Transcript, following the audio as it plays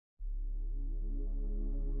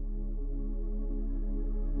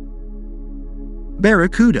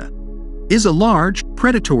Barracuda is a large,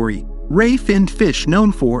 predatory, ray-finned fish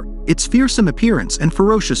known for its fearsome appearance and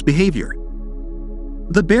ferocious behavior.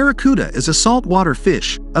 The barracuda is a saltwater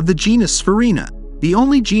fish of the genus Sphyraena, the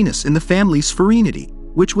only genus in the family Sphyraenidae,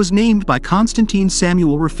 which was named by Constantine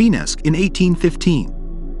Samuel Rafinesque in 1815.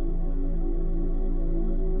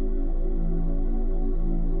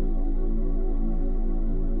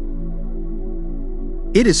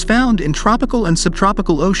 It is found in tropical and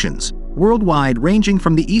subtropical oceans, worldwide, ranging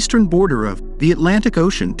from the eastern border of the Atlantic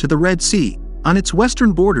Ocean to the Red Sea, on its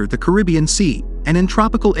western border the Caribbean Sea, and in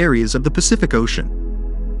tropical areas of the Pacific Ocean.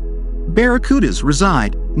 Barracudas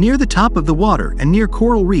reside near the top of the water and near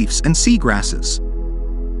coral reefs and seagrasses.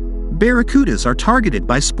 Barracudas are targeted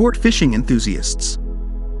by sport fishing enthusiasts.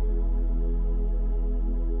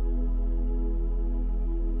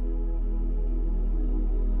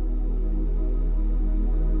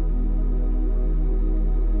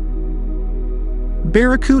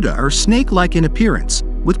 Barracuda are snake-like in appearance,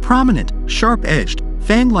 with prominent, sharp-edged,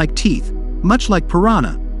 fang-like teeth, much like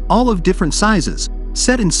piranha, all of different sizes,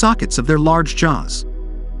 set in sockets of their large jaws.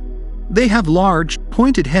 They have large,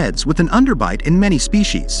 pointed heads with an underbite in many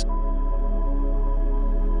species.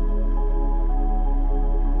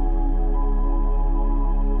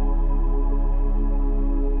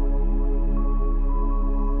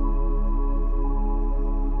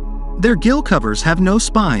 Their gill covers have no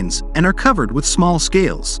spines and are covered with small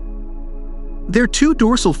scales. Their two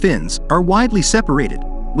dorsal fins are widely separated,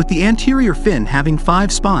 with the anterior fin having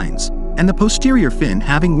 5 spines, and the posterior fin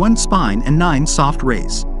having 1 spine and 9 soft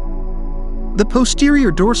rays. The posterior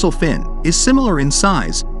dorsal fin is similar in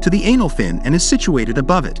size to the anal fin and is situated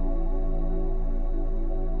above it.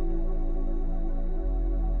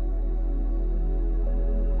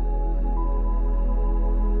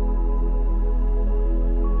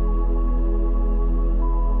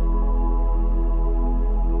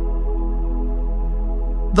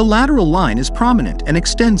 The lateral line is prominent and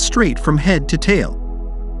extends straight from head to tail.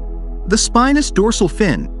 The spinous dorsal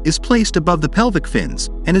fin is placed above the pelvic fins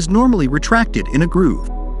and is normally retracted in a groove.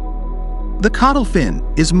 The caudal fin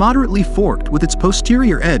is moderately forked with its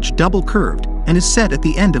posterior edge double curved and is set at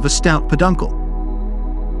the end of a stout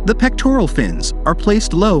peduncle. The pectoral fins are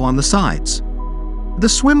placed low on the sides. The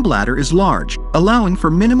swim bladder is large, allowing for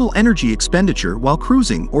minimal energy expenditure while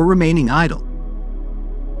cruising or remaining idle.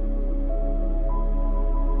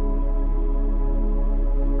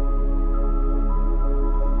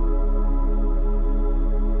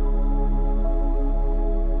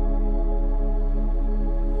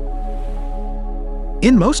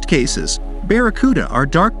 In most cases, barracuda are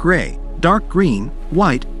dark gray, dark green,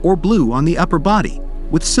 white, or blue on the upper body,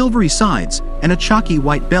 with silvery sides and a chalky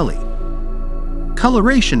white belly.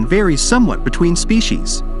 Coloration varies somewhat between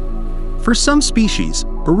species. For some species,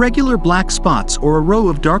 irregular black spots or a row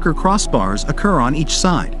of darker crossbars occur on each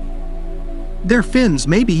side. Their fins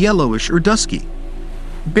may be yellowish or dusky.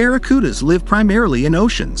 Barracudas live primarily in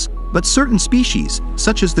oceans, but certain species,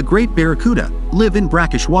 such as the great barracuda, live in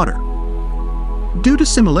brackish water. Due to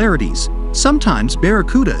similarities, sometimes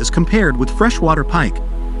barracuda is compared with freshwater pike,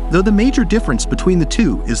 though the major difference between the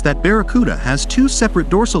two is that barracuda has 2 separate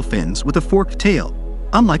dorsal fins with a forked tail,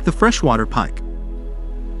 unlike the freshwater pike.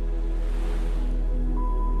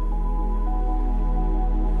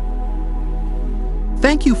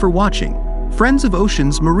 Thank you for watching Friends of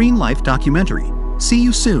Ocean's Marine Life documentary. See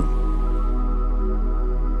you soon.